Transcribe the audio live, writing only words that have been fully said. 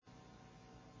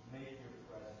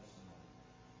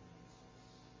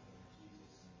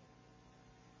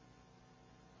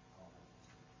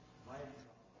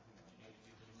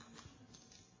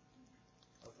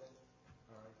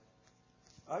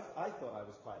I thought I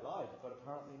was quite loud, but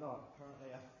apparently not.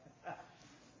 Apparently I...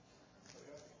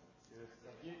 Good.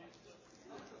 Thank you.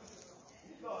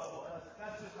 No,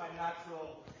 that's just my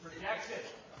natural projection.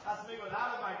 That's me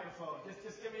without a microphone.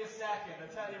 Just give me a second. I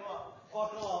tell you what,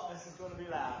 buckle up. This is going to be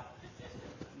loud.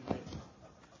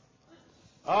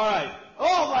 All right.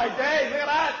 Oh my days! Look at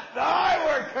that! Now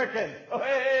we're cooking. Oh,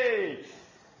 hey.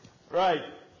 Right.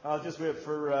 I'll just wait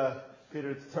for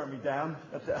Peter to turn me down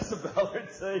at the decibel or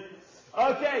two.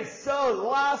 Okay. So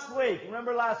last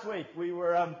week, we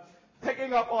were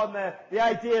picking up on the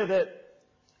idea that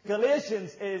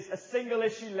Galatians is a single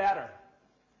issue letter.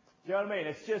 Do you know what I mean?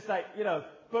 It's just like,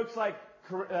 books like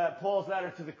Paul's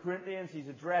letter to the Corinthians, he's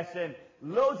addressing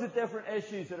loads of different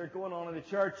issues that are going on in the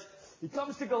church. He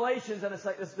comes to Galatians and it's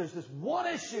like there's this one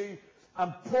issue,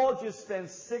 and Paul just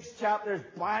spends 6 chapters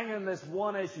banging this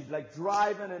one issue, like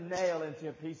driving a nail into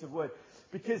a piece of wood.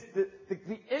 Because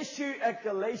the issue at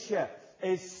Galatia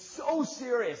is so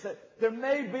serious that there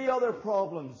may be other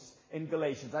problems in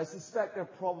Galatians. I suspect there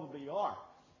probably are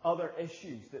other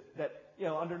issues that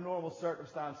under normal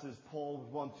circumstances Paul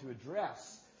would want to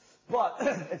address. But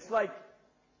it's like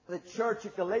the church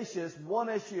at Galatia is one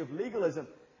issue of legalism.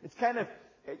 It's kind of,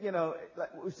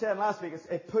 like we said last week,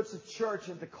 it puts a church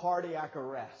into cardiac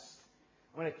arrest.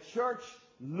 When a church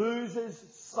loses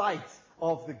sight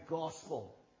of the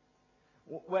gospel.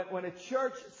 When a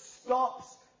church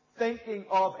stops thinking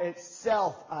of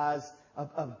itself as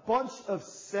a bunch of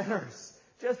sinners,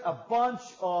 just a bunch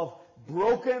of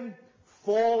broken,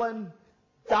 fallen,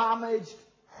 damaged,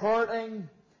 hurting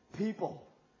people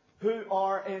who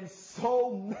are in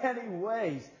so many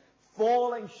ways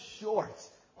falling short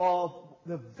of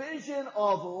the vision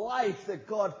of life that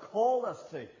God called us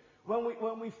to.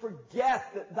 When we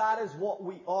forget that that is what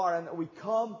we are, and that we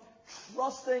come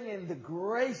trusting in the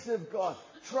grace of God,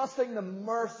 trusting the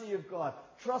mercy of God,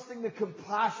 trusting the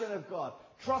compassion of God,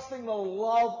 trusting the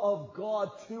love of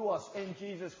God to us in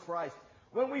Jesus Christ.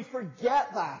 When we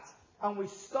forget that and we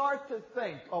start to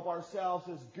think of ourselves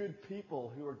as good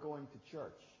people who are going to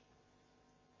church.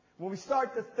 When we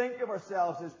start to think of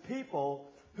ourselves as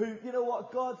people who,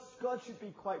 God should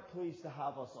be quite pleased to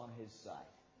have us on His side.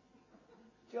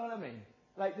 Do you know what I mean?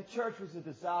 Like the church was a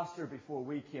disaster before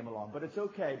we came along, but it's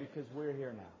okay because we're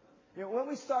here now. When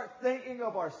we start thinking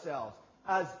of ourselves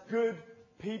as good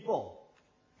people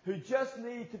who just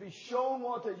need to be shown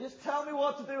just tell me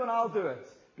what to do and I'll do it.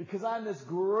 Because I'm this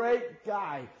great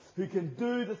guy who can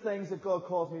do the things that God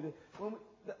calls me to.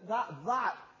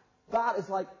 That is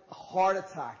like heart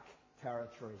attack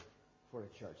territory for a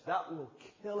church. That will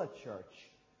kill a church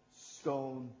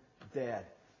stone dead.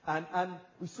 And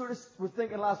we were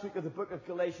thinking last week of the book of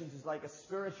Galatians as like a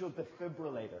spiritual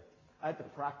defibrillator. I had to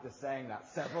practice saying that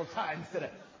several times today.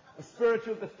 A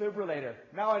spiritual defibrillator.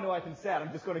 Now I know I can say it.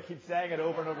 I'm just going to keep saying it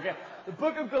over and over again. The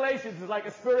book of Galatians is like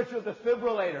a spiritual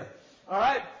defibrillator. All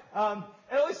right?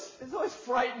 It always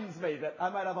frightens me that I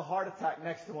might have a heart attack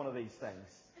next to one of these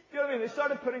things. Do you know what I mean? They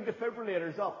started putting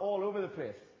defibrillators up all over the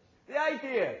place. The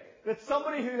idea that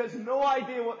somebody who has no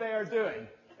idea what they are doing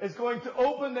is going to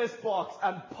open this box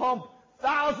and pump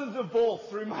thousands of volts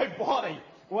through my body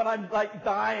when I'm like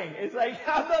dying. It's like,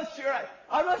 I'm not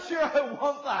sure I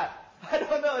want that. I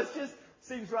don't know. It just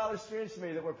seems rather strange to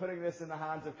me that we're putting this in the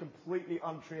hands of completely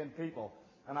untrained people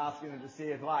and asking them to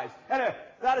save lives. Anyway,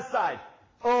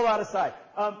 all that aside.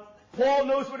 Paul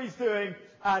knows what he's doing,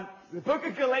 and the book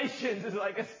of Galatians is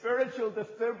like a spiritual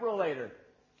defibrillator,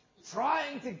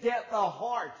 trying to get the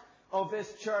heart of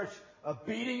this church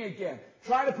beating again,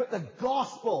 trying to put the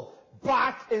gospel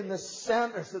back in the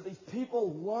center so these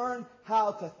people learn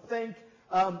how to think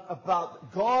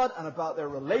about God and about their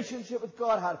relationship with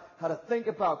God, how to think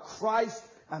about Christ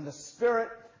and the Spirit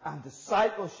and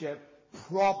discipleship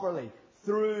properly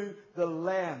through the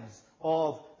lens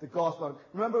of the gospel.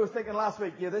 Remember we were thinking last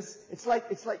week, it's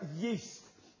like yeast.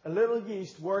 A little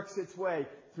yeast works its way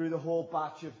through the whole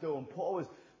batch of dough. And Paul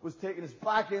was taking us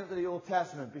back into the Old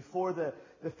Testament before the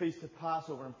Feast of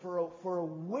Passover. And for a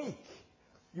week,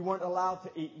 you weren't allowed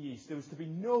to eat yeast. There was to be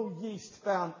no yeast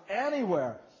found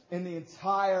anywhere in the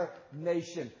entire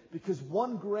nation, because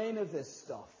one grain of this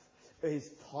stuff is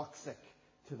toxic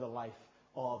to the life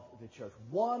of the church.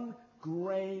 One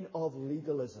grain of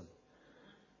legalism,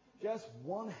 just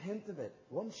one hint of it,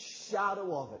 one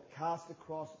shadow of it cast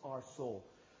across our soul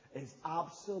is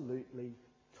absolutely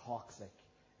toxic.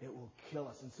 It will kill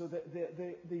us. And so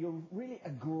the really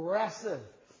aggressive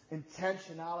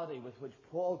intentionality with which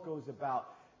Paul goes about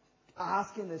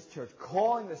asking this church,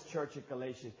 calling this church at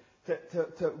Galatia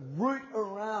to root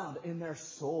around in their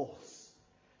souls,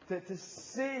 to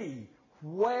see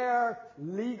where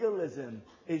legalism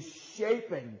is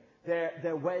shaping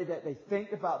their way that they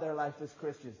think about their life as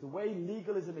Christians, the way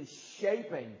legalism is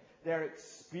shaping their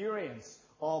experience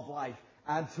of life,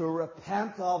 and to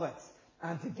repent of it,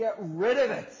 and to get rid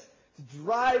of it, to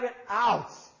drive it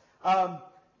out.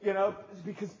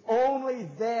 Because only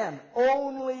then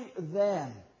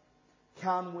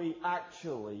can we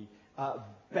actually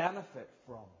benefit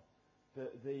from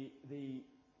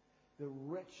the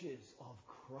riches of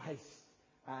Christ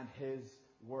and His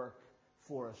work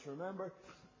for us. Remember,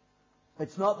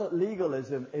 it's not that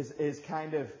legalism is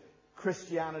kind of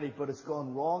Christianity, but it's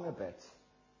gone wrong a bit.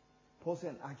 Paul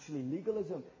said, actually,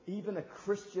 legalism, even a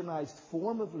Christianized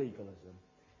form of legalism,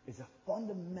 is a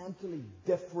fundamentally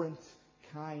different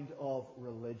kind of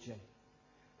religion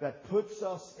that puts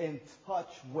us in touch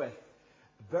with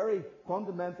very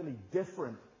fundamentally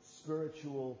different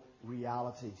spiritual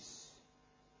realities.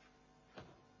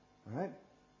 All right?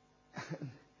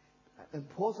 And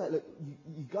Paul's like, look,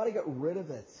 you got to get rid of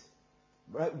it.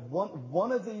 Right?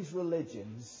 One of these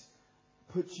religions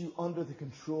puts you under the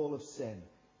control of sin.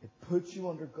 It puts you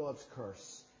under God's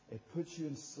curse. It puts you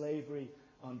in slavery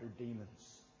under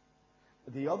demons.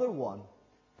 The other one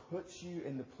puts you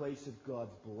in the place of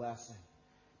God's blessing,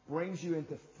 brings you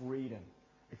into freedom,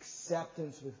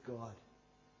 acceptance with God.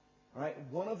 All right?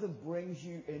 One of them brings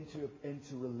you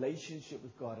into relationship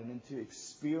with God and into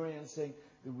experiencing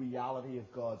the reality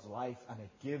of God's life, and it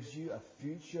gives you a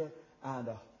future and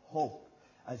a hope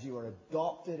as you are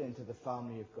adopted into the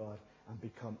family of God and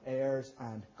become heirs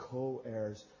and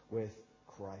co-heirs with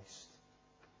Christ.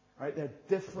 All right? They're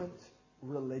different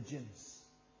religions,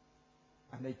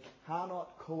 and they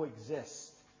cannot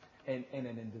coexist in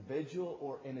an individual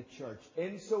or in a church.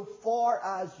 Insofar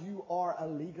as you are a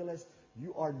legalist,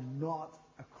 you are not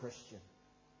a Christian.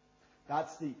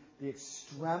 That's the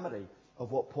extremity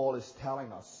of what Paul is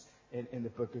telling us in the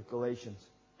book of Galatians.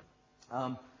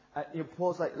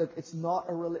 Paul's like, look, it's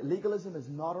not legalism is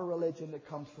not a religion that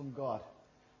comes from God.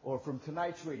 Or from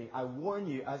tonight's reading, I warn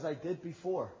you, as I did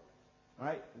before,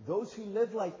 right? Those who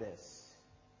live like this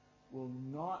will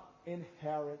not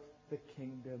inherit the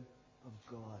kingdom of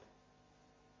God.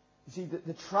 You see,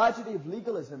 the tragedy of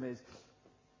legalism is,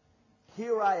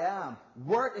 here I am,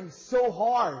 working so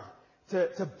hard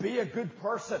to be a good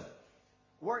person.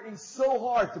 Working so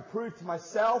hard to prove to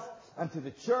myself and to the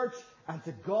church and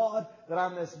to God that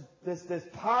I'm this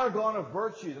paragon of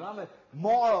virtue, that I'm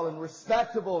moral and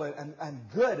respectable and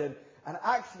good. And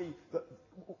actually,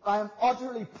 I am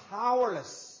utterly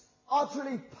powerless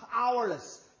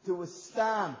to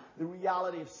withstand the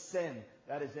reality of sin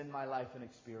that is in my life and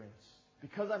experience.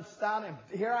 Because I'm standing,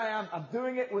 here I am, I'm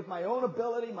doing it with my own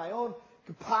ability, my own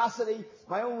capacity,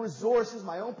 my own resources,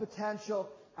 my own potential,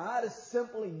 and that is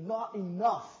simply not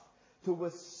enough to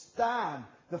withstand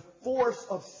the force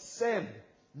of sin,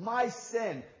 my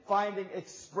sin, finding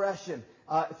expression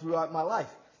throughout my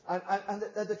life. And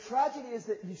the tragedy is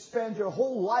that you spend your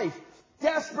whole life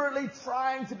desperately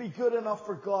trying to be good enough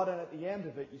for God, and at the end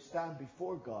of it, you stand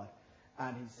before God,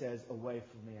 and He says, away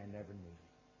from me, I never knew you.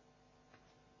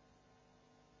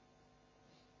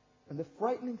 And the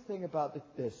frightening thing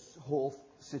about this whole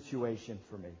situation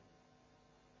for me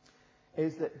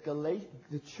is that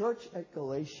the church at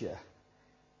Galatia,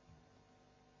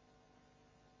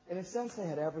 in a sense, they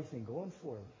had everything going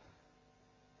for them.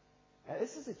 And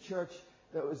this is a church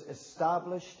that was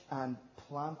established and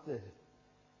planted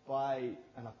by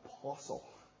an apostle,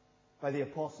 by the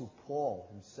Apostle Paul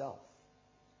himself.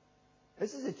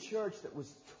 This is a church that was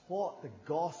taught the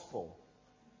gospel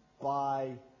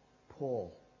by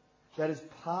Paul, that is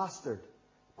pastored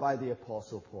by the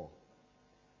Apostle Paul.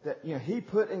 That, he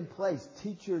put in place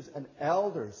teachers and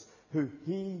elders who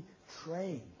he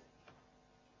trained.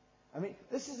 I mean,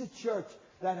 this is a church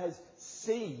that has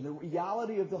seen the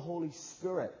reality of the Holy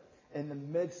Spirit in the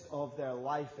midst of their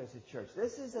life as a church.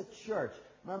 This is a church,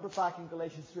 remember back in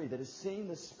Galatians 3, that has seen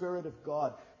the Spirit of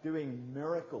God doing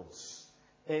miracles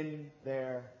in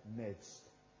their midst.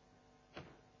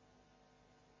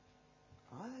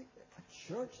 I think a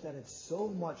church that had so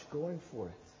much going for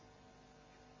it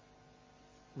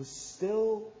was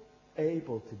still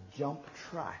able to jump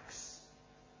tracks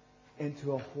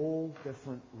into a whole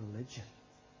different religion.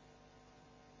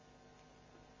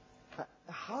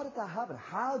 How did that happen?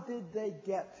 How did they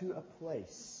get to a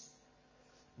place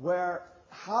where,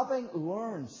 having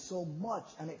learned so much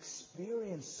and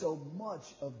experienced so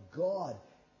much of God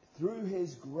through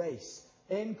His grace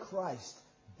in Christ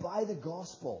by the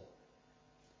gospel,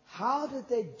 how did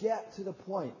they get to the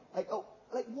point?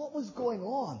 What was going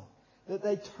on that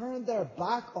they turned their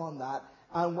back on that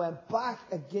and went back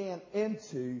again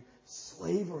into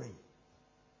slavery?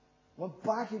 Went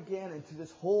back again into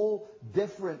this whole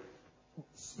different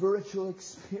spiritual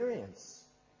experience.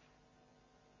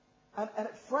 And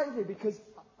it frightens me because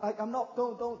I'm not,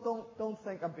 don't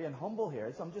think I'm being humble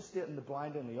here. I'm just stating the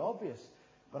blind and the obvious.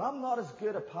 But I'm not as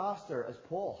good a pastor as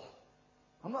Paul.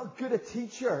 I'm not as good a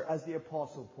teacher as the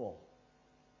Apostle Paul.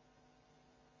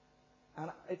 And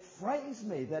it frightens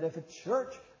me that if a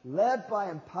church led by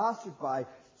and pastored by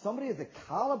somebody of the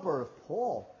caliber of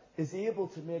Paul is able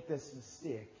to make this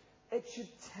mistake, it should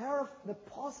terrify the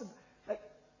possible. Like,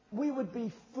 we would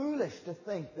be foolish to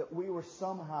think that we were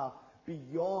somehow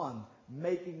beyond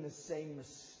making the same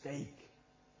mistake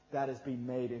that has been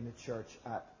made in the church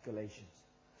at Galatians.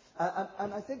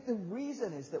 And I think the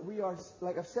reason is that we are,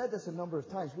 like I've said this a number of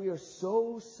times, we are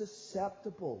so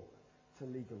susceptible to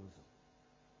legalism.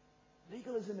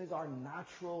 Legalism is our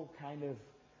natural kind of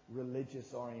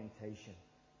religious orientation.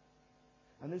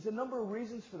 And there's a number of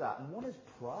reasons for that. And one is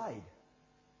pride.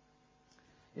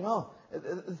 You know,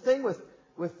 the thing with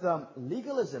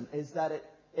legalism is that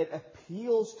it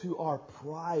appeals to our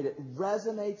pride. It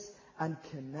resonates and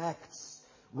connects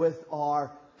with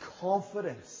our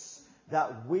confidence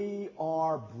that we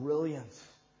are brilliant.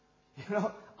 You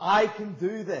know, I can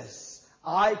do this.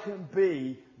 I can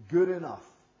be good enough.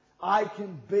 I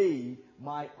can be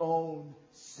my own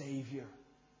Savior.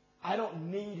 I don't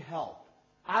need help.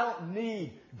 I don't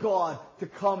need God to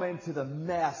come into the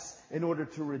mess in order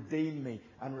to redeem me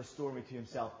and restore me to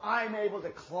Himself. I'm able to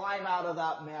climb out of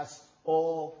that mess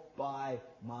all by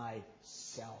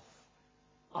myself.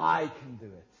 I can do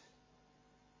it.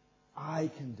 I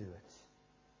can do it.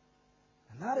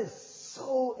 And that is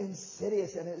so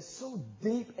insidious and it is so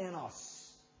deep in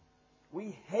us.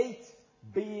 We hate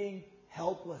being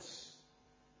helpless.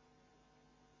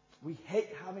 We hate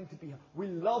having to be. We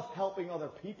love helping other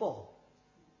people.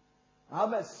 I've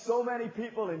met so many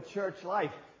people in church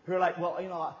life who are like, well, you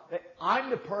know, I'm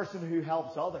the person who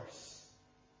helps others.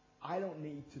 I don't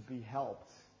need to be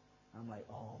helped. I'm like,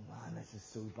 oh man, this is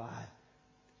so bad.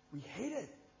 We hate it.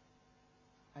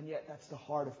 And yet that's the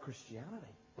heart of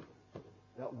Christianity.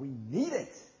 That we need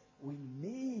it. We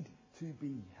need to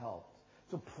be helped.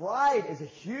 So pride is a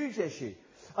huge issue.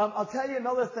 I'll tell you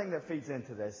another thing that feeds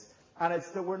into this, and it's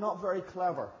that we're not very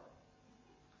clever.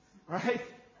 Right?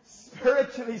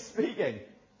 Spiritually speaking,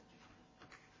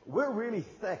 we're really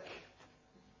thick.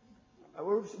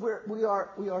 We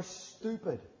are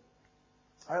stupid.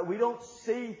 Right? We don't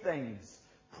see things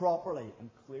properly and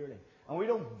clearly. And we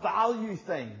don't value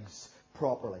things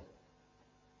properly.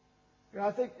 You know,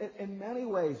 I think in many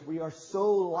ways we are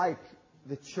so like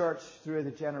the church through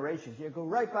the generations. You go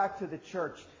right back to the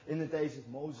church in the days of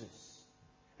Moses.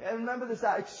 And remember there's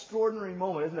that extraordinary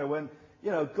moment, isn't there, when,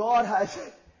 you know, God has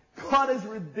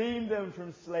redeemed them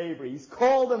from slavery. He's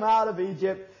called them out of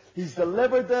Egypt. He's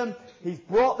delivered them. He's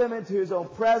brought them into His own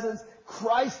presence.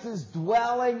 Christ is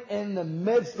dwelling in the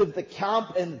midst of the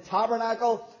camp in the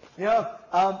tabernacle. You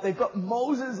know, they've got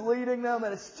Moses leading them,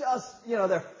 and it's just, you know,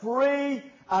 they're free,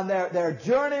 and they're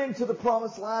journeying to the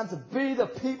promised land to be the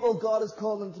people God has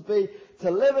called them to be,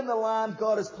 to live in the land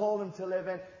God has called them to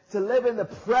live in the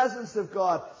presence of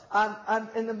God. And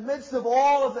in the midst of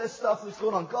all of this stuff that's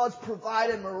going on, God's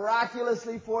provided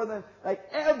miraculously for them. Like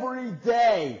every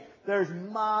day, there's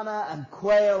manna and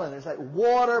quail, and there's like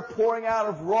water pouring out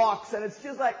of rocks, and it's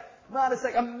just like, man, it's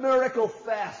like a miracle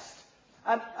fest.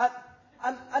 And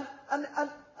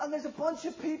there's a bunch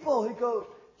of people who go,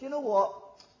 do you know what,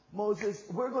 Moses,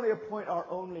 we're going to appoint our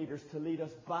own leaders to lead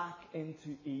us back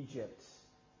into Egypt.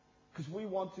 Because we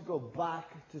want to go back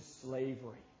to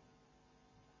slavery.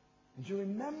 And do you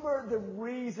remember the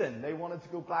reason they wanted to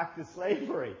go back to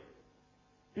slavery?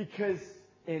 Because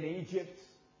in Egypt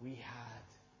we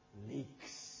had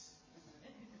leeks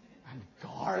and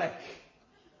garlic.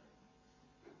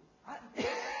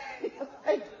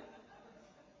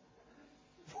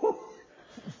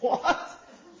 What?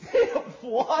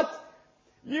 What?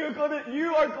 You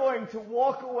are going to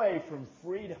walk away from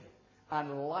freedom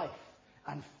and life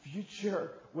and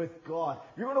future with God.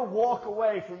 You're going to walk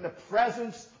away from the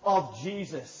presence of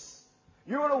Jesus.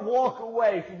 You're going to walk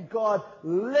away from God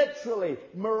literally,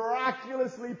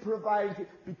 miraculously providing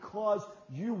because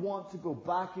you want to go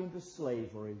back into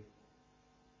slavery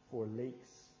for leeks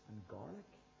and garlic.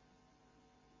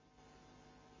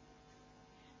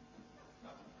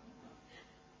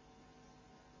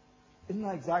 Isn't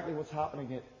that exactly what's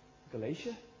happening at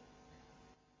Galatia? You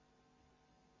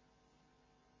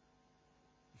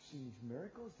see these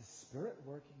miracles, the Spirit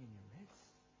working in your midst.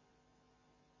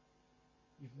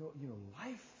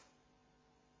 Life,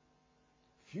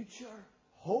 future,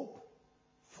 hope,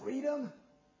 freedom,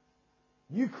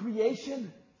 new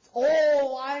creation. It's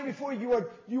all lying before you.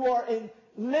 You are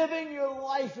living your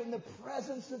life in the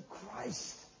presence of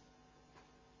Christ.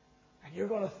 And you're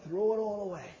going to throw it all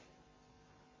away.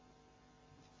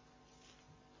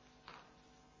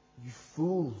 You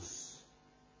fools.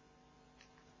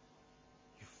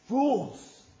 You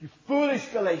fools. You foolish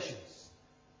Galatians.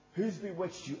 Who's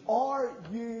bewitched you? Are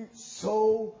you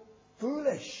so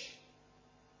foolish?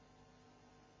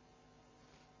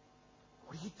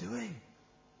 What are you doing?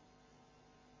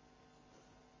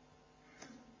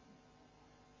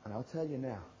 And I'll tell you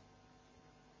now,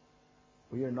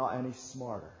 we are not any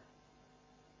smarter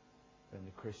than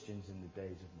the Christians in the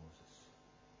days of Moses.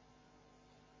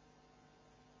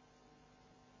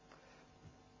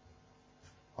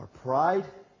 Our pride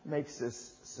makes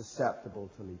us susceptible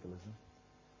to legalism.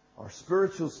 Our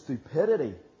spiritual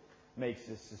stupidity makes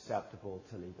us susceptible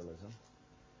to legalism.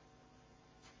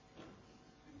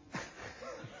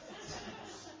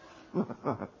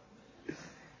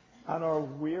 And our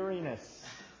weariness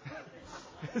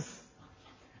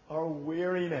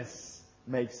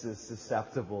makes us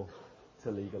susceptible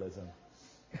to legalism.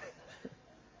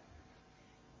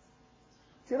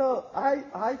 You know,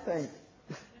 I think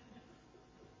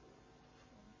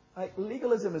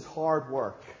legalism is hard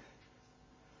work,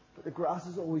 but the grass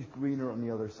is always greener on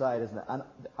the other side, isn't it? And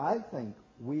I think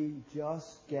we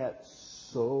just get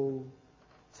so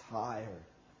tired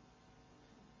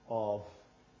of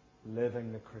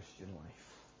living the Christian life.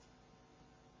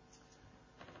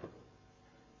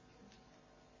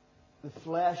 The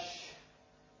flesh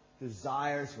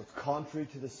desires what's contrary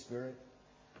to the Spirit.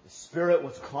 The Spirit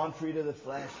what's contrary to the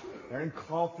flesh. They're in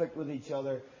conflict with each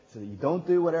other so that you don't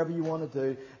do whatever you want to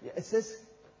do. It's this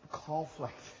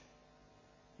conflict.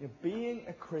 Being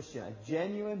a Christian, a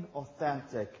genuine,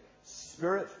 authentic,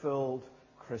 Spirit-filled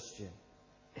Christian,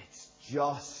 it's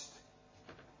just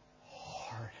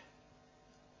hard.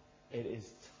 It is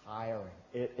tiring.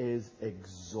 It is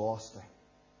exhausting.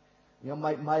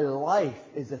 My life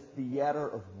is a theater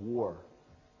of war.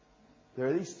 There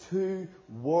are these two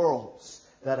worlds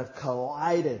that have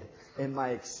collided in my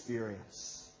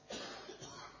experience.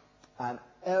 And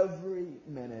every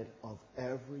minute of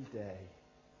every day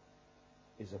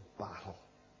is a battle.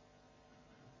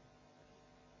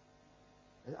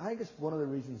 And I think it's one of the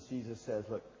reasons Jesus says,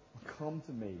 look, come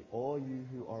to me, all you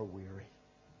who are weary,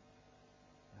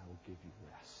 and I will give you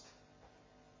rest.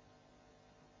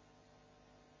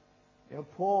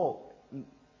 Paul, I'm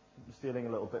stealing a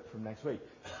little bit from next week,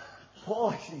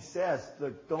 Paul actually says,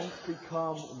 look, don't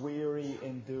become weary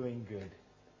in doing good.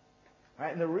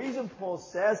 Right? And the reason Paul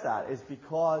says that is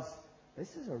because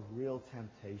this is a real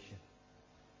temptation.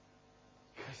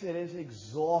 Because it is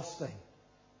exhausting.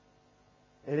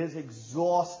 It is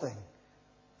exhausting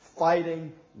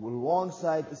fighting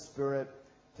alongside the Spirit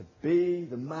to be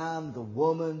the man, the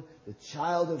woman, the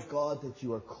child of God that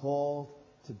you are called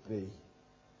to be.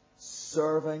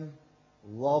 Serving,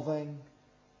 loving,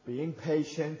 being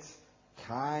patient,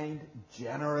 kind,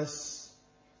 generous,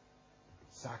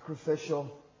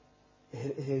 sacrificial.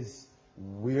 It is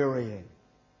wearying.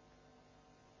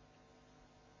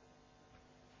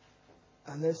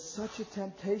 And there's such a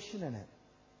temptation in it.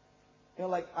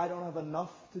 I don't have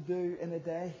enough to do in a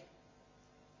day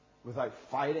without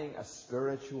fighting a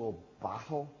spiritual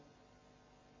battle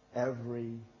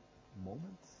every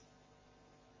moment.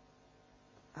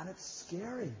 And it's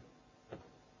scary.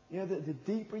 The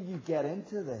deeper you get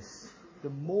into this, the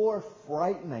more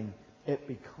frightening it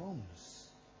becomes.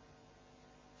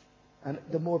 And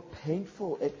the more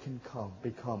painful it can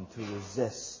become to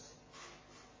resist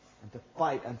and to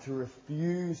fight and to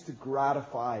refuse to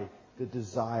gratify the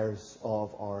desires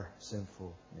of our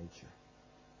sinful nature.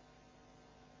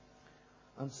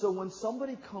 And so when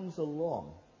somebody comes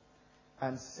along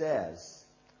and says,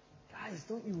 guys,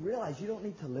 don't you realize you don't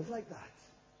need to live like that?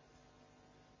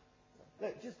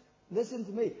 Look, just listen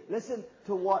to me. Listen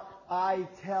to what I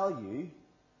tell you,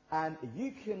 and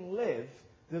you can live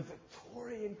the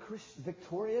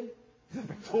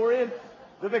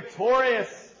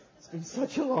victorious. It's been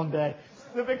such a long day.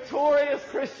 The victorious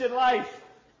Christian life.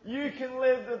 You can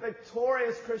live the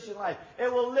victorious Christian life.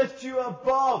 It will lift you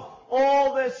above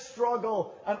all this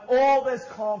struggle and all this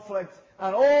conflict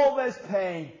and all this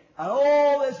pain and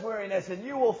all this weariness, and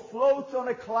you will float on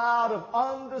a cloud of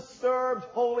undisturbed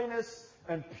holiness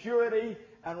and purity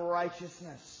and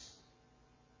righteousness.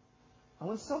 And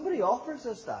when somebody offers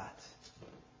us that,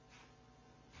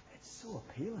 it's so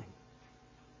appealing.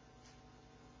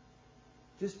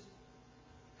 Just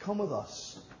come with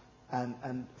us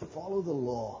and follow the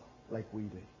law like we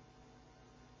do.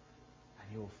 And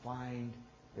you'll find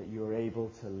that you're able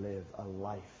to live a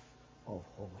life of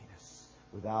holiness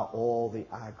without all the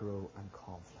aggro and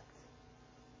conflict.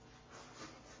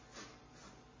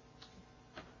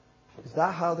 Is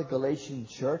that how the Galatian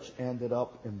church ended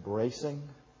up embracing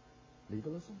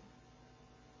legalism?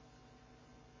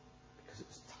 Because it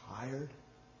was tired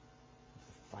of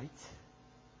the fight?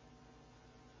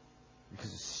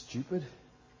 Because it's stupid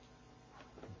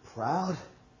and proud?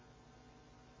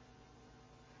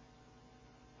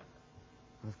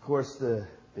 And of course, the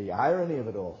irony of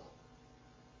it all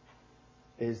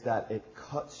is that it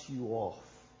cuts you off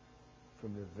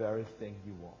from the very thing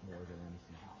you want more than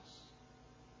anything else.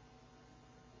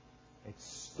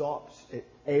 It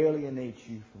alienates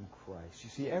you from Christ. You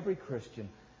see, every Christian,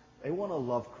 they want to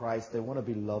love Christ, they want to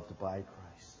be loved by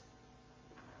Christ.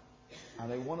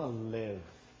 And they want to live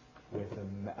with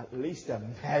at least a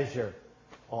measure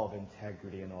of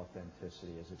integrity and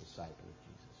authenticity as a disciple of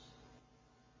Jesus.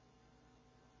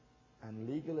 And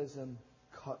legalism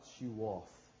cuts you off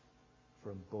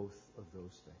from both of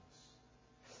those things.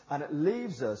 And it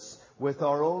leaves us with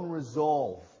our own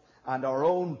resolve and our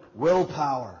own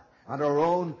willpower and our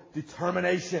own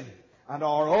determination and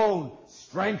our own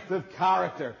strength of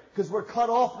character. Because we're cut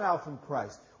off now from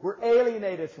Christ. We're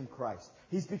alienated from Christ.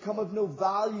 He's become of no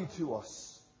value to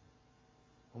us.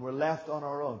 And we're left on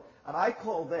our own. And I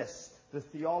call this the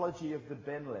theology of the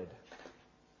bin lid.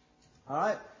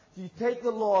 Alright? You take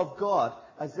the law of God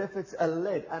as if it's a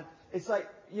lid. And it's like,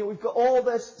 we've got all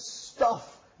this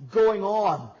stuff going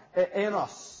on in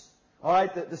us.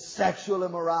 Alright? The sexual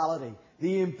immorality,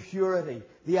 the impurity,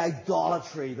 the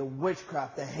idolatry, the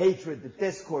witchcraft, the hatred, the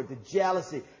discord, the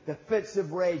jealousy, the fits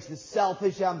of rage, the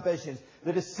selfish ambitions,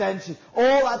 the dissension. All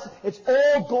that, it's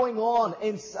all going on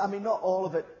not all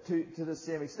of it to the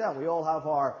same extent. We all have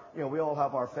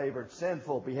our favorite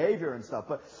sinful behavior and stuff.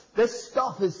 But this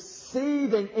stuff is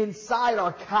seething inside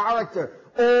our character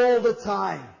all the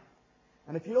time.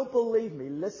 And if you don't believe me,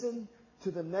 listen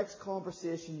to the next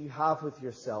conversation you have with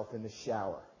yourself in the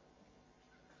shower.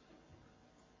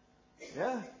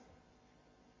 Yeah?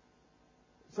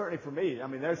 Certainly for me,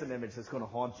 there's an image that's going to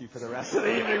haunt you for the rest of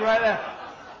the evening right there.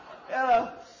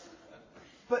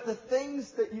 But the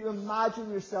things that you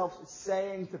imagine yourself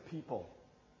saying to people,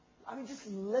 just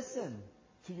listen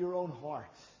to your own heart.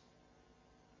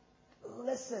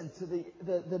 Listen to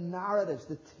the narratives,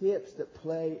 the tapes that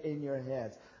play in your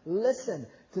heads. Listen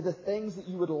to the things that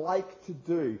you would like to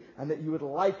do and that you would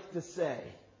like to say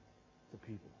to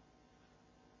people.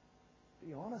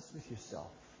 Be honest with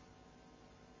yourself.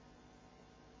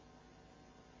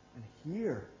 And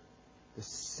hear the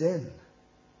sin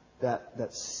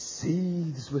that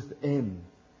seethes within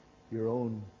your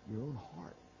own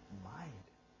heart and mind.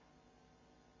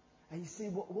 And you see,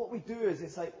 what we do is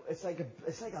it's like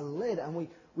a lid, and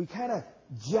we kind of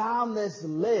jam this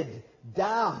lid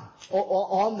down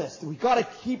on this. We got to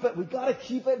keep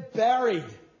it buried.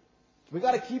 We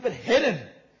got to keep it hidden.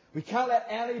 We can't let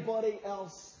anybody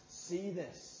else see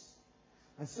this.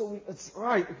 And so it's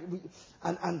right.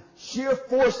 And sheer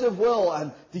force of will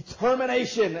and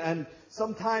determination and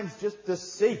sometimes just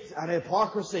deceit and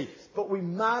hypocrisy. But we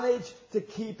manage to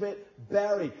keep it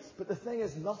buried. But the thing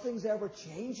is, nothing's ever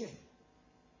changing.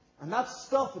 And that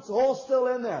stuff, it's all still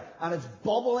in there. And it's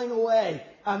bubbling away.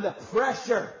 And the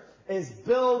pressure is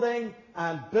building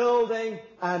and building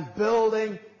and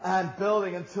building and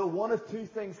building until one of two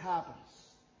things happens.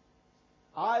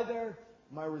 Either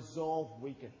my resolve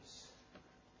weakens,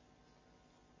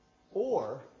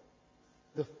 or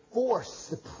the force,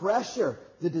 the pressure,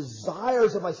 the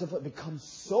desires of myself become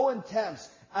so intense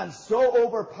and so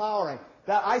overpowering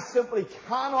that I simply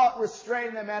cannot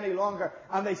restrain them any longer,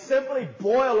 and they simply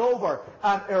boil over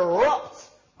and erupt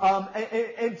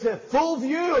into full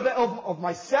view of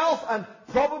myself and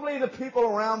probably the people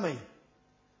around me.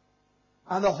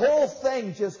 And the whole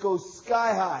thing just goes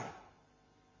sky high.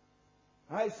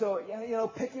 Alright, so,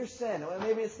 pick your sin. Or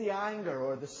maybe it's the anger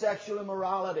or the sexual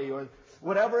immorality or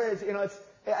whatever it is.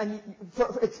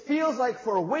 It feels like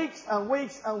for weeks and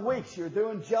weeks and weeks you're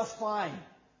doing just fine.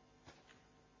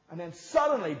 And then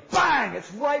suddenly, bang,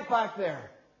 it's right back there.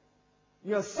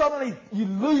 Suddenly you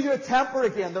lose your temper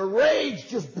again. The rage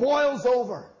just boils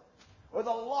over. Or the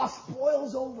lust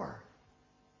boils over.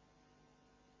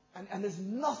 And there's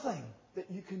nothing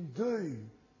that you can do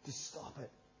to stop it.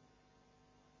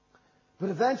 But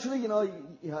eventually,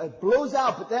 it blows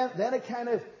out, but then it kind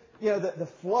of, the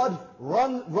flood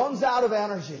runs out of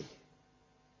energy.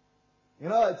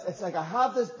 It's like I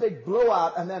have this big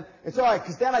blowout, and then it's all right,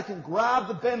 because then I can grab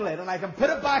the bin lid and I can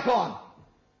put it back on.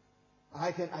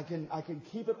 I can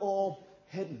keep it all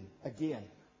hidden again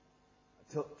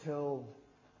till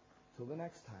the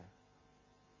next time.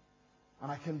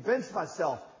 And I convince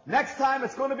myself, next time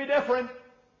it's going to be different.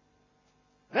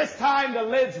 This time the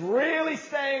lid's really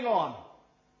staying on.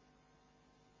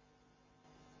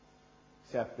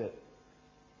 Except that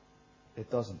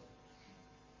it doesn't.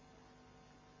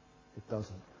 It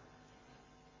doesn't.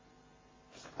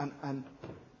 And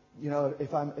you know,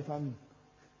 if I'm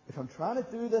trying to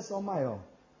do this on my own,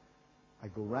 I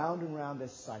go round and round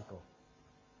this cycle.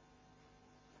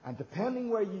 And depending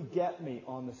where you get me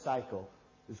on the cycle,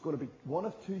 there's going to be one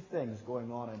of two things going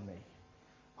on in me.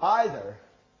 Either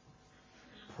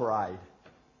pride.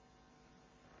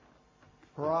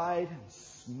 Pride and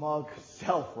smug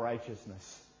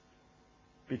self-righteousness.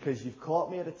 Because you've caught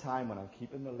me at a time when I'm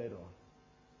keeping the lid on.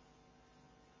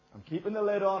 I'm keeping the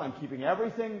lid on. I'm keeping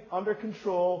everything under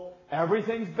control.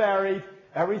 Everything's buried.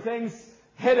 Everything's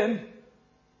hidden.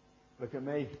 Look at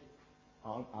me.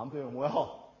 I'm doing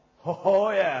well. Oh,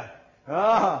 yeah.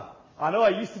 I know I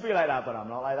used to be like that, but I'm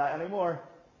not like that anymore.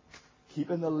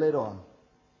 Keeping the lid on.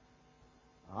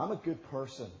 I'm a good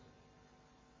person.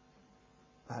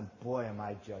 And boy, am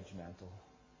I judgmental.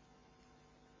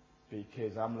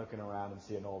 Because I'm looking around and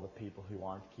seeing all the people who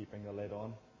aren't keeping the lid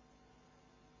on.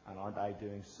 And aren't I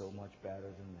doing so much better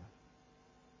than them?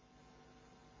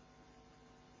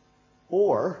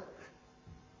 Or,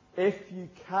 if you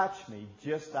catch me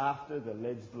just after the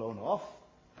lid's blown off,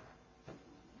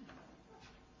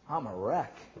 I'm a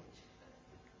wreck.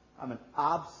 I'm an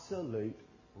absolute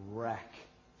wreck.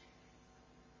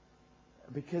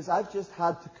 Because I've just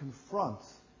had to confront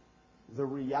the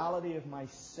reality of my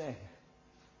sin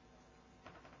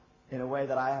in a way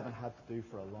that I haven't had to do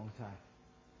for a long time.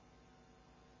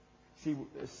 See,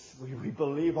 we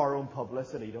believe our own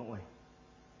publicity, don't we?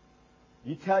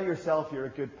 You tell yourself you're a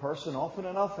good person often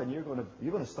enough and you're going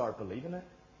to start believing it.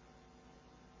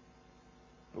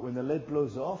 But when the lid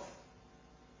blows off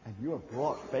and you are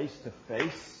brought face to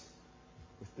face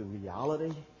with the reality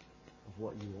of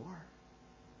what you are,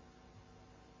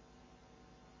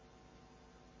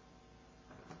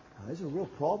 now, there's a real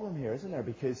problem here, isn't there?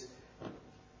 Because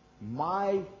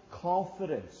my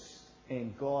confidence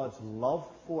in God's love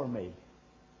for me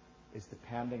is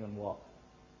depending on what?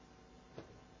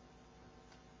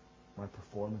 My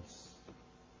performance.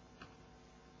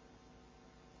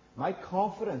 My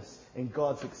confidence in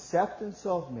God's acceptance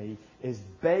of me is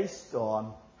based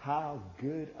on how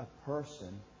good a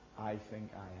person I think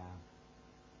I am.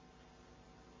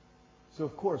 So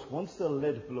of course, once the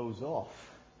lid blows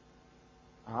off,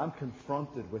 I'm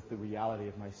confronted with the reality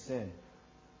of my sin.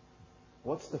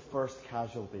 What's the first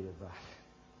casualty of that?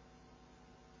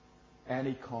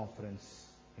 Any confidence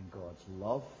in God's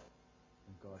love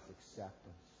and God's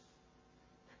acceptance.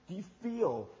 Do you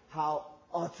feel how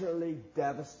utterly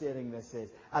devastating this is?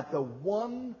 At the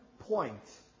one point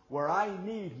where I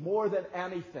need more than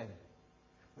anything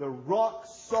the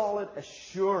rock-solid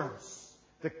assurance,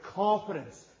 the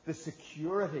confidence, the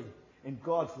security in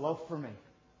God's love for me.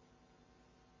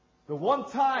 The one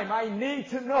time I need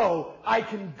to know I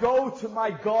can go to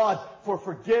my God for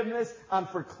forgiveness and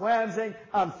for cleansing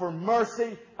and for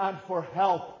mercy and for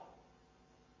help.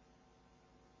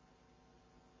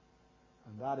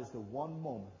 And that is the one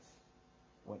moment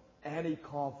when any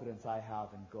confidence I have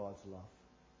in God's love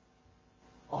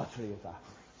utterly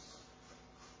evaporates.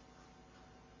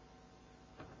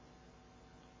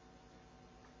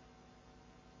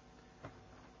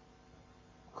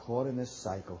 Caught in this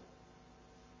cycle.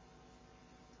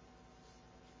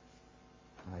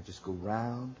 And I just go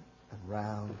round and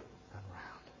round and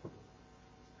round.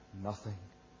 Nothing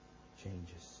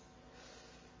changes.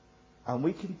 And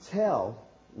we can tell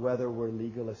whether we're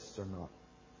legalists or not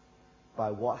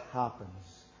by what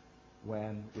happens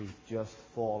when we've just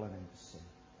fallen into sin.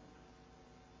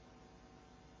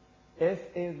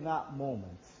 If in that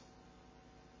moment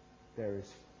there is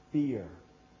fear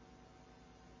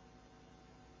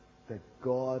that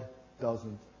God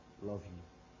doesn't love you,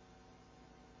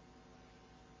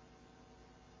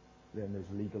 then there's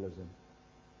legalism.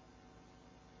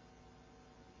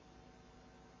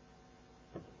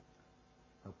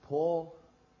 Now, Paul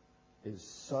is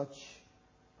such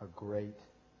a great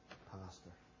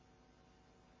pastor.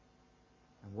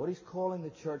 And what he's calling the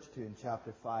church to in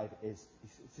chapter 5 is,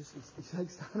 he's like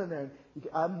standing there, and you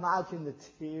can imagine the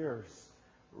tears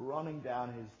running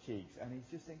down his cheeks. And he's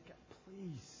just saying,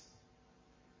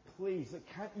 please,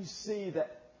 can't you see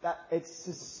that it's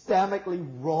systemically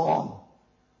wrong?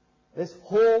 This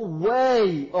whole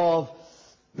way of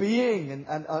being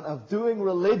and of doing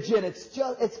religion, it's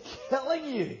killing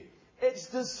you. It's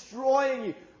destroying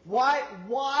you.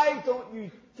 Why don't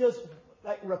you just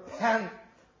repent,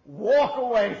 walk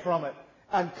away from it,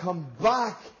 and come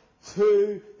back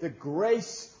to the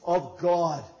grace of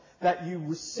God that you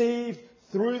received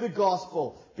through the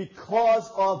gospel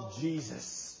because of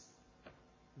Jesus?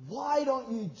 Why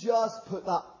don't you just put it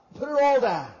all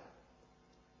down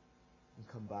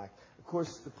come back. Of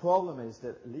course, the problem is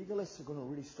that legalists are going to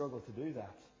really struggle to do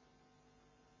that.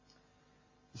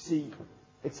 You see,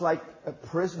 it's like a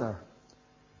prisoner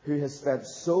who has spent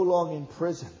so long in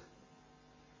prison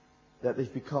that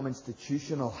they've become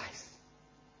institutionalized.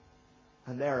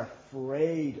 And they're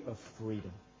afraid of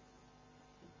freedom.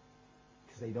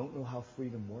 Because they don't know how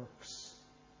freedom works.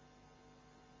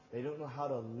 They don't know how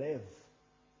to live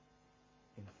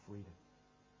in freedom.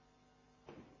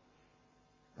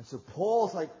 And so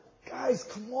Paul's like, guys,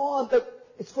 come on.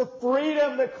 It's for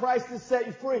freedom that Christ has set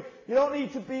you free. You don't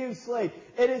need to be enslaved.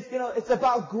 It's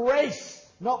about grace,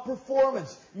 not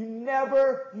performance. You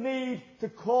never need to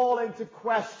call into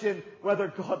question whether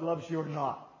God loves you or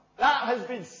not. That has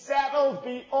been settled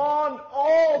beyond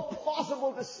all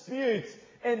possible disputes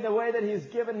in the way that He has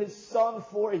given His Son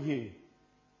for you.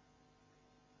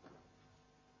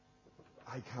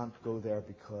 I can't go there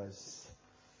because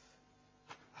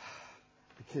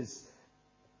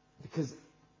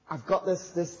I've got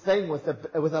this thing with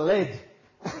a lid,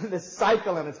 this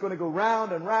cycle, and it's going to go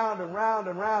round and round and round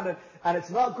and round, and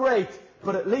it's not great,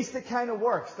 but at least it kind of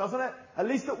works, doesn't it? At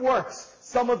least it works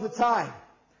some of the time.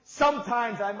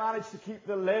 Sometimes I manage to keep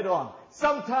the lid on.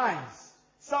 Sometimes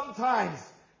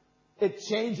it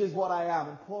changes what I am.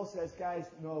 And Paul says, guys,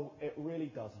 no, it really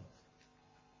doesn't.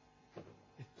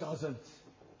 It doesn't.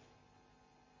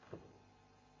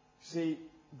 See,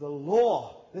 the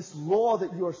law, this law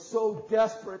that you're so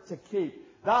desperate to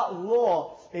keep, that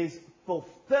law is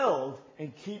fulfilled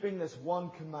in keeping this one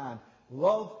command.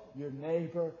 Love your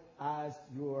neighbor as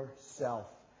yourself.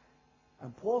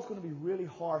 And Paul's going to be really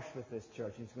harsh with this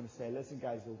church. He's going to say, listen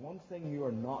guys, the one thing you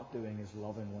are not doing is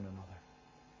loving one another.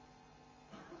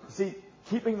 See,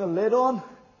 keeping the lid on,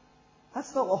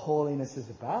 that's not what holiness is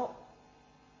about.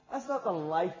 That's not the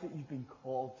life that you've been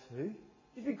called to.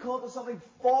 You've been called to something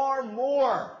far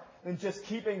more than just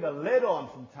keeping the lid on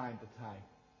from time to time.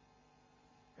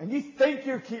 And you think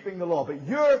you're keeping the law, but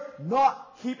you're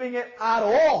not keeping it at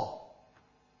all.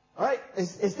 Alright?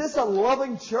 Is this a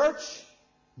loving church?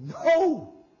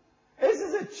 No! This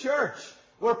is a church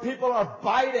where people are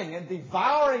biting and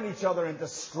devouring each other and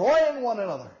destroying one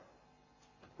another.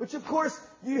 Which of course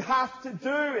you have to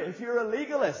do if you're a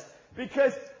legalist.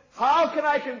 Because how can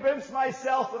I convince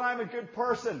myself that I'm a good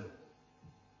person?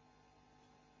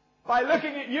 By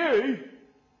looking at you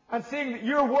and seeing that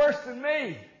you're worse than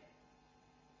me.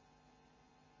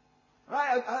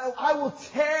 Right? I will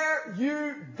tear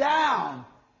you down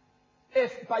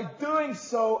if by doing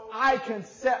so I can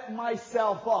set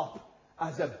myself up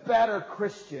as a better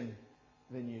Christian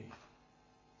than you.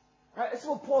 Right? This is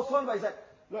what Paul's talking about. He's like,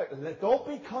 look, don't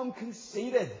become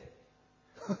conceited.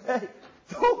 Okay?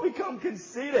 Don't become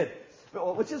conceited.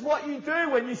 Which is what you do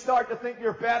when you start to think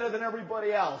you're better than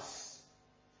everybody else.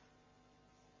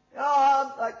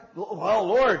 Well,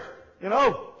 Lord,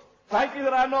 thank you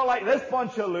that I'm not like this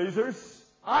bunch of losers.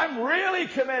 I'm really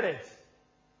committed.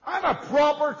 I'm a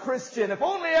proper Christian. If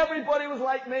only everybody was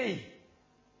like me.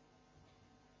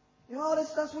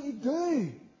 That's what you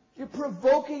do. You're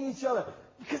provoking each other.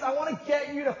 Because I want to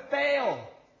get you to fail.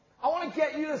 I want to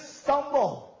get you to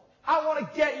stumble. I want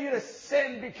to get you to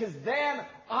sin because then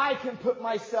I can put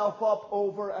myself up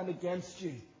over and against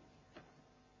you.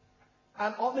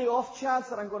 And on the off chance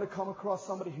that I'm going to come across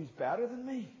somebody who's better than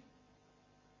me,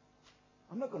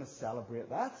 I'm not going to celebrate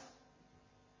that.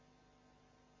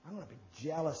 I'm going to be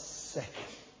jealous sick.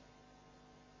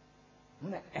 I'm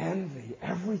going to envy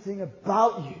everything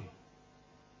about you.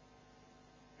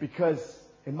 Because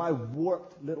in my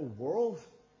warped little world,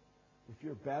 if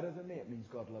you're better than me, it means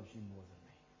God loves you more than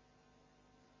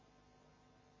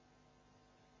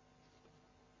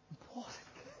me. Paul,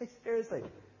 seriously,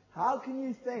 how can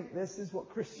you think this is what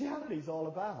Christianity is all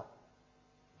about?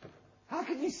 How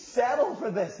can you settle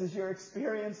for this as your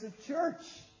experience of church?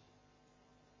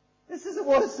 This isn't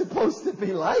what it's supposed to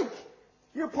be like.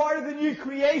 You're part of the new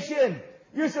creation.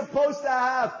 You're supposed to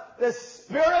have the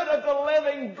Spirit of the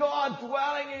living God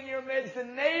dwelling in your midst,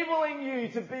 enabling you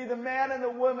to be the man and the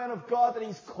woman of God that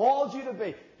He's called you to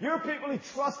be. You're people who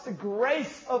trust the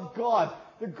grace of God,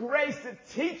 the grace that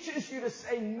teaches you to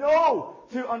say no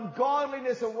to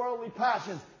ungodliness and worldly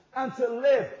passions and to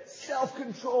live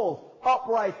self-controlled,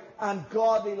 upright, and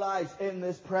godly lives in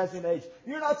this present age.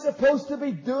 You're not supposed to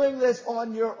be doing this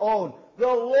on your own. The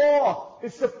law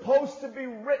is supposed to be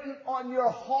written on your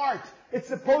heart. It's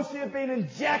supposed to have been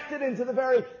injected into the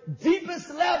very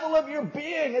deepest level of your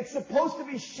being. It's supposed to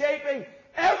be shaping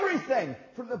everything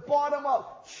from the bottom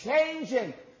up,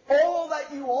 changing all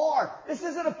that you are. This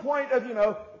isn't a point of,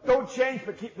 don't change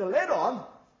but keep the lid on.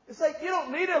 It's like you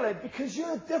don't need a lid because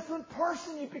you're a different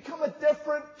person. You become a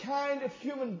different kind of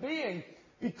human being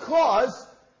because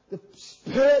The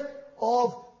Spirit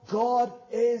of God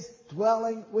is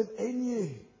dwelling within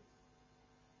you,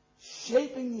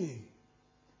 shaping you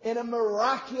in a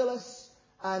miraculous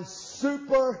and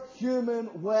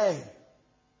superhuman way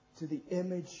to the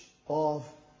image of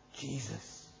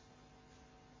Jesus.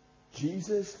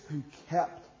 Jesus who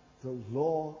kept the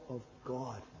law of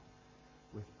God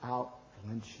without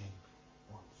flinching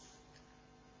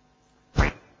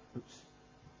once. Oops.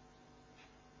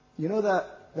 You know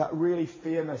that really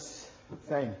famous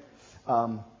thing,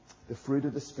 the fruit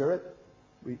of the Spirit?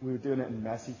 We were doing it in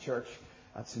Messy Church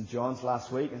at St. John's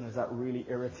last week, and there's that really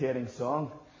irritating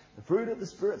song. The fruit of the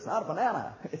Spirit's not a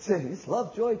banana. It's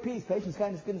love, joy, peace, patience,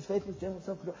 kindness, goodness, faithfulness, gentleness,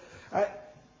 self-control. All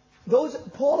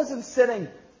right? Paul isn't sitting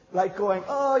like going,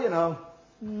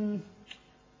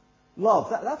 love,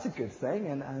 that's a good thing,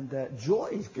 and joy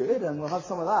is good, and we'll have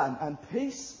some of that, and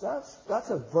peace, that's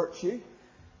a virtue.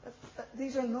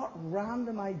 These are not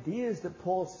random ideas that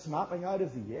Paul's snapping out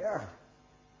of the air.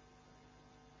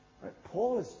 Right?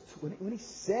 Paul is, when he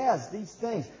says these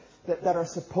things that are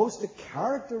supposed to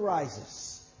characterize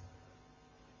us,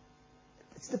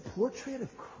 it's the portrait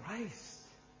of Christ.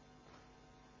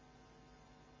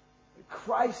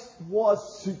 Christ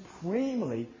was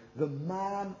supremely the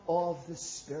man of the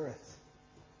Spirit.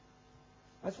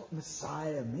 That's what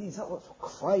Messiah means. That's what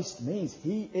Christ means.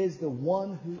 He is the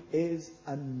one who is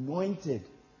anointed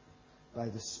by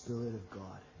the Spirit of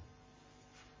God.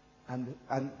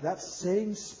 And that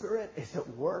same Spirit is at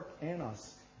work in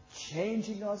us,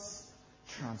 changing us,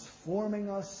 transforming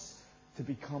us to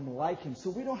become like Him. So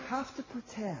we don't have to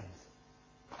pretend.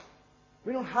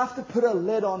 We don't have to put a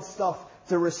lid on stuff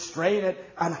to restrain it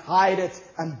and hide it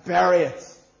and bury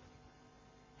it.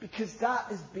 Because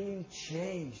that is being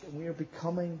changed and we are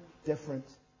becoming different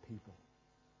people.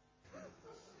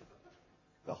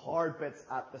 The hard bit's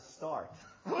at the start.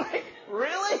 Like,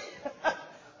 really?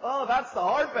 Oh, that's the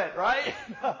hard bit, right?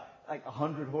 Like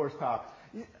 100 horsepower.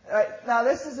 Now,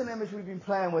 this is an image we've been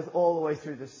playing with all the way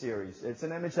through this series. It's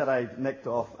an image that I nicked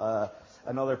off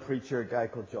another preacher, a guy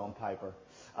called John Piper.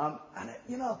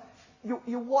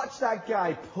 You watch that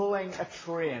guy pulling a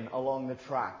train along the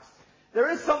tracks. There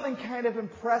is something kind of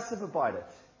impressive about it.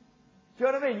 Do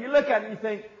you know what I mean? You look at it and you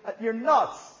think, you're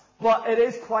nuts, but it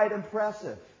is quite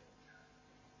impressive.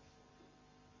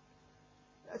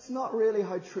 That's not really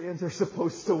how trains are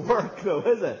supposed to work, though,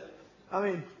 is it? I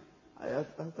mean, I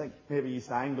think maybe East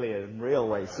Anglia and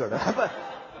railways, sort of. But,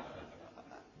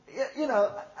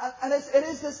 and it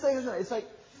is this thing, isn't it? It's like,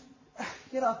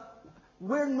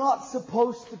 we're not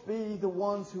supposed to be the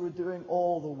ones who are doing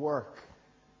all the work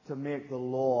to make the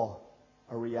law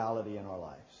a reality in our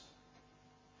lives.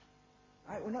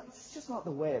 Right? It's just not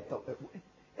the way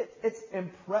it's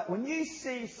when you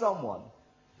see someone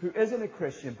who isn't a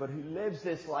Christian but who lives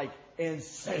this like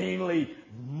insanely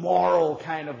moral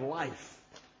kind of life,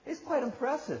 it's quite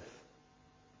impressive.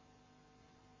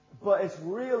 But it's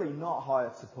really not how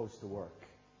it's supposed to work.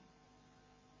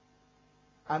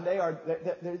 And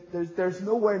there's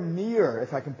nowhere near,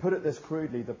 if I can put it this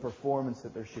crudely, the performance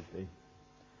that there should be.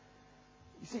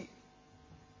 You see,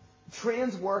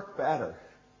 trains work better.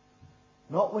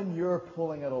 Not when you're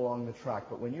pulling it along the track,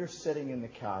 but when you're sitting in the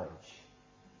carriage.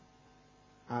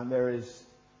 And there is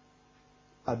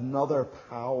another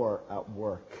power at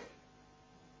work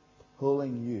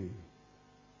pulling you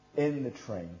in the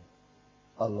train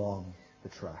along the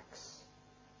tracks.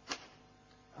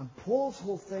 And Paul's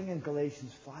whole thing in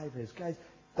Galatians 5 is, guys,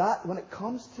 that when it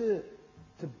comes to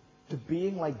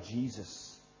being like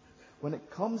Jesus, when it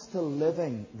comes to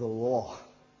living the law,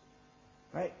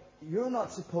 right? You're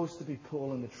not supposed to be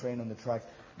pulling the train on the tracks.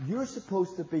 You're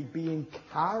supposed to be being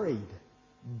carried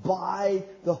by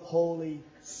the Holy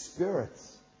Spirit,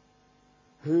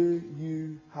 who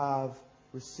you have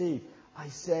received. I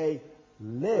say,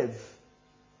 live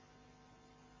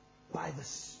by the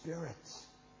Spirit.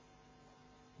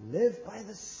 Live by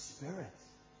the Spirit.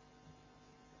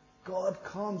 God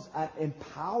comes and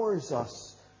empowers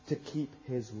us to keep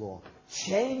His law.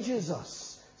 Changes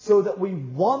us so that we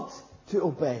want to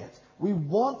obey it. We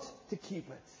want to keep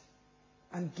it.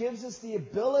 And gives us the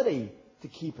ability to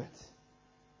keep it.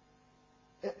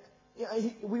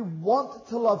 We want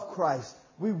to love Christ.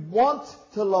 We want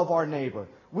to love our neighbor.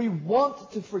 We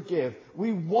want to forgive.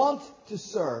 We want to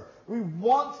serve. We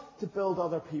want to build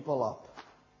other people up.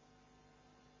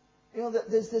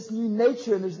 There's this new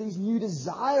nature and there's these new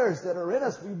desires that are in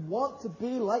us. We want to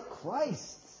be like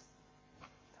Christ.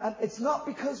 And it's not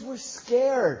because we're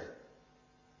scared.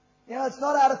 It's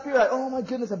not out of fear. Like, oh my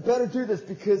goodness, I better do this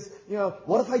because,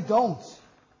 what if I don't?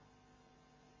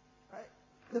 Right?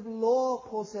 The law,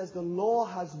 Paul says, the law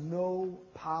has no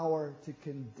power to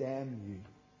condemn you.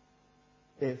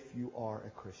 if you are a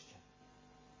Christian.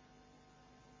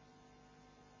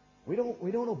 We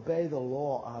don't obey the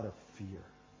law out of fear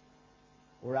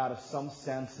or out of some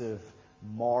sense of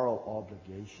moral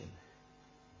obligation.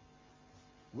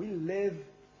 We live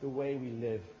the way we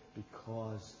live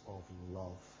because of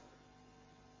love.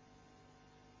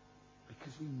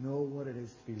 Because we know what it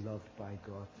is to be loved by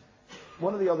God.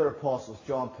 One of the other apostles,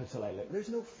 John, puts it like this: there's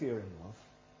no fear in love.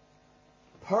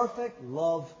 Perfect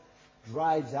love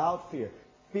drives out fear.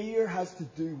 Fear has to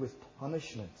do with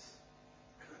punishment.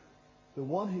 The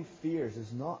one who fears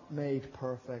is not made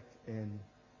perfect in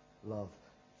love.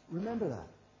 Remember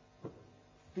that.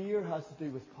 Fear has to do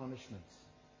with punishment.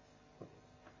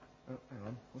 Oh, hang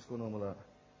on. What's going on with that?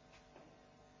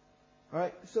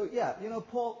 Alright, so yeah,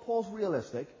 Paul's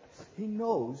realistic. He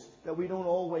knows that we don't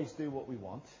always do what we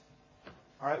want.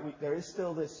 Alright, there is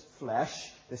still this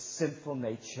flesh, this sinful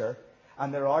nature,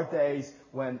 and there are days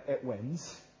when it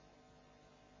wins.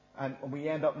 And we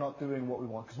end up not doing what we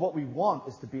want. Because what we want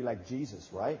is to be like Jesus,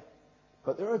 right?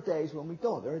 But there are days when we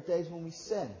don't. There are days when we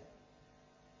sin.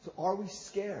 So are we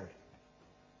scared?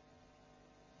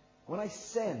 When I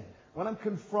sin, when I'm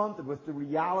confronted with the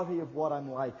reality of what I'm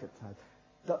like at times,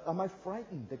 am I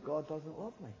frightened that God doesn't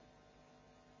love me?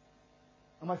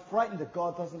 Am I frightened that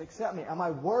God doesn't accept me? Am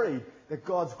I worried that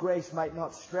God's grace might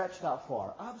not stretch that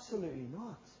far? Absolutely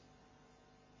not.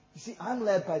 You see, I'm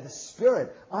led by the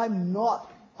Spirit. I'm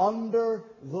not under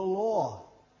the law.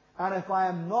 And if I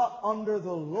am not under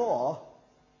the law,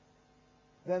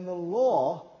 then the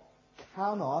law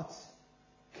cannot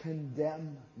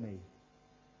condemn me.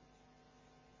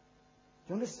 Do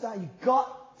you understand? You've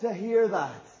got to hear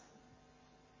that.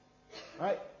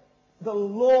 Right? The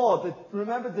law,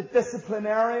 remember the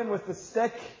disciplinarian with the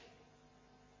stick?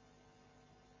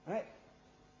 Right?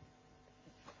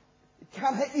 It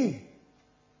can't hit you.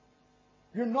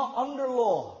 You're not under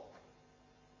law.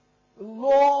 The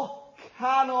law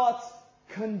cannot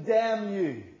condemn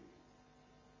you.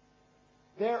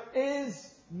 There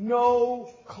is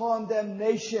no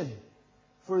condemnation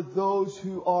for those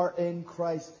who are in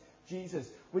Christ Jesus,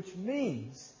 which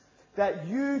means that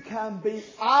you can be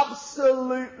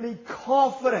absolutely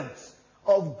confident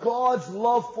of God's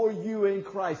love for you in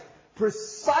Christ,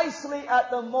 precisely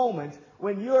at the moment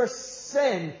when your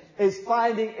sin is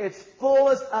finding its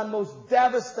fullest and most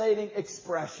devastating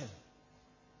expression.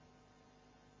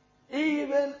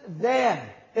 Even then,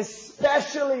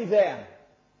 especially then,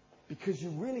 because you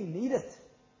really need it,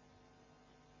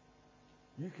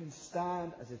 you can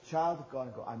stand as a child of God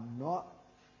and go, I'm not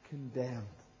condemned.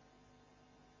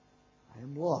 I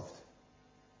am loved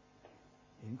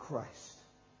in Christ.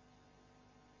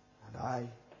 And I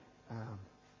am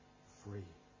free.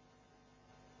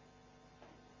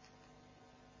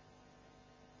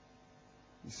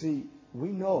 You see, we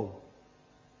know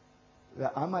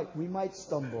that we might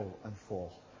stumble and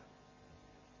fall.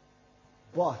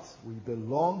 But we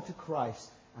belong to Christ,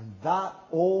 and that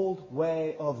old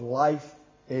way of life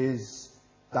is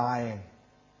dying.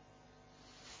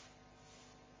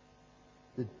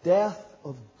 The death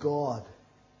of God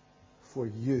for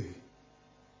you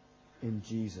in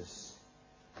Jesus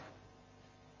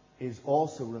is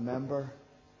also, remember,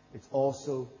 it's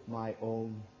also my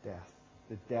own death,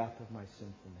 the death of my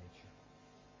sinful nature.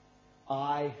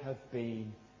 I have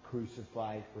been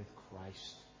crucified with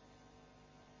Christ.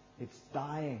 It's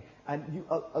dying. And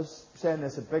I was saying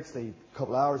this at Bixley a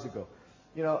couple hours ago.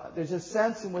 There's a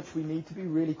sense in which we need to be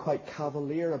really quite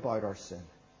cavalier about our sin.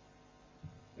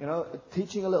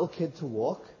 Teaching a little kid to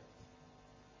walk,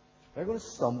 they're going to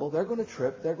stumble, they're going to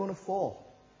trip, they're going to fall.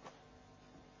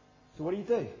 So what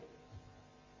do?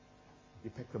 You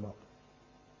pick them up.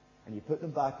 And you put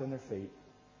them back on their feet,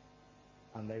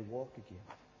 and they walk again.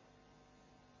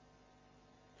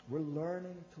 We're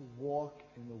learning to walk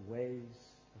in the ways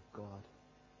of God.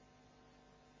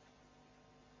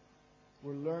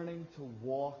 We're learning to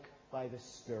walk by the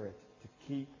Spirit, to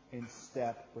keep in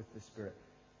step with the Spirit.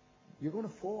 You're going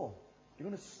to fall. You're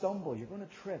going to stumble. You're going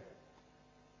to trip.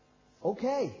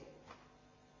 Okay.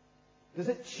 Does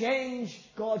it change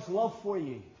God's love for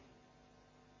you?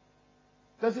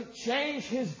 Does it change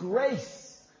His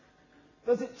grace?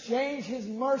 Does it change His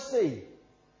mercy?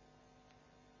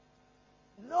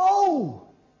 No!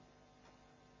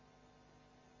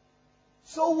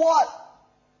 So what?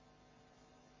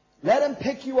 Let Him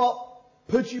pick you up,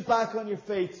 put you back on your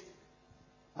feet,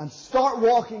 and start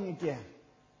walking again.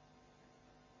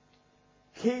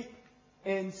 Keep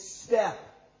in step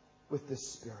with the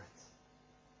Spirit.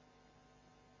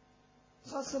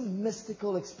 It's not some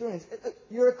mystical experience.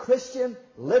 You're a Christian.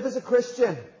 Live as a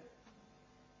Christian.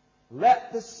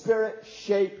 Let the Spirit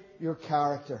shape your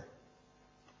character.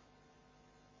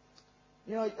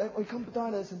 we come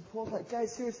down to this and Paul's like,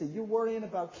 guys, seriously, you're worrying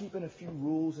about keeping a few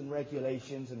rules and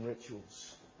regulations and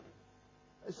rituals.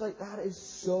 It's like, that is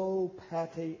so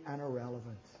petty and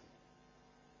irrelevant.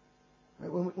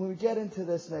 Right, when we get into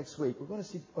this next week, we're going to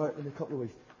see, or in a couple of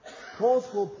weeks, Paul's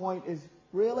whole point is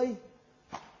really,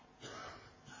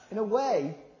 in a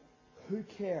way, who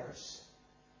cares?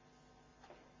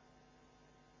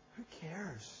 Who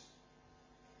cares?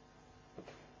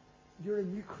 You're a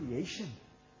new creation.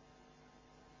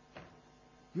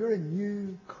 You're a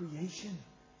new creation.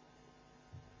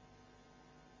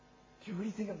 Do you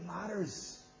really think it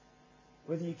matters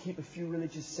whether you keep a few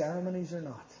religious ceremonies or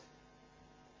not?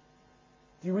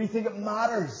 Do you really think it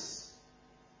matters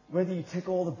whether you tick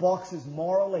all the boxes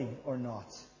morally or not?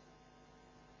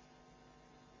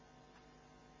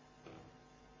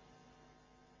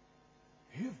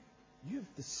 You have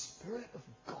the Spirit of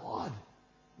God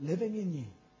living in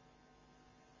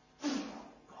you.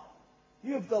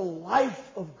 You have the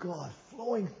life of God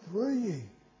flowing through you.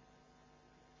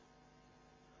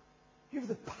 You have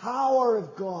the power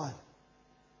of God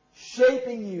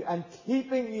shaping you and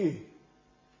keeping you.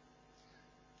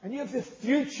 And you have the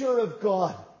future of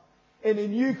God in a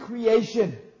new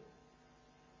creation.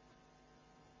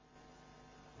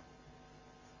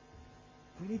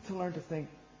 We need to learn to think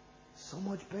so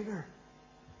much bigger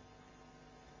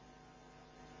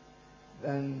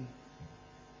than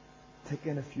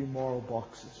ticking a few moral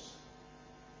boxes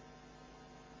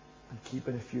and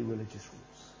keeping a few religious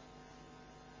rules.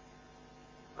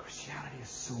 Christianity is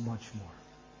so much more.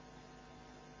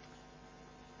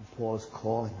 And Paul is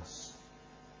calling us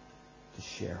to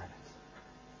share in it.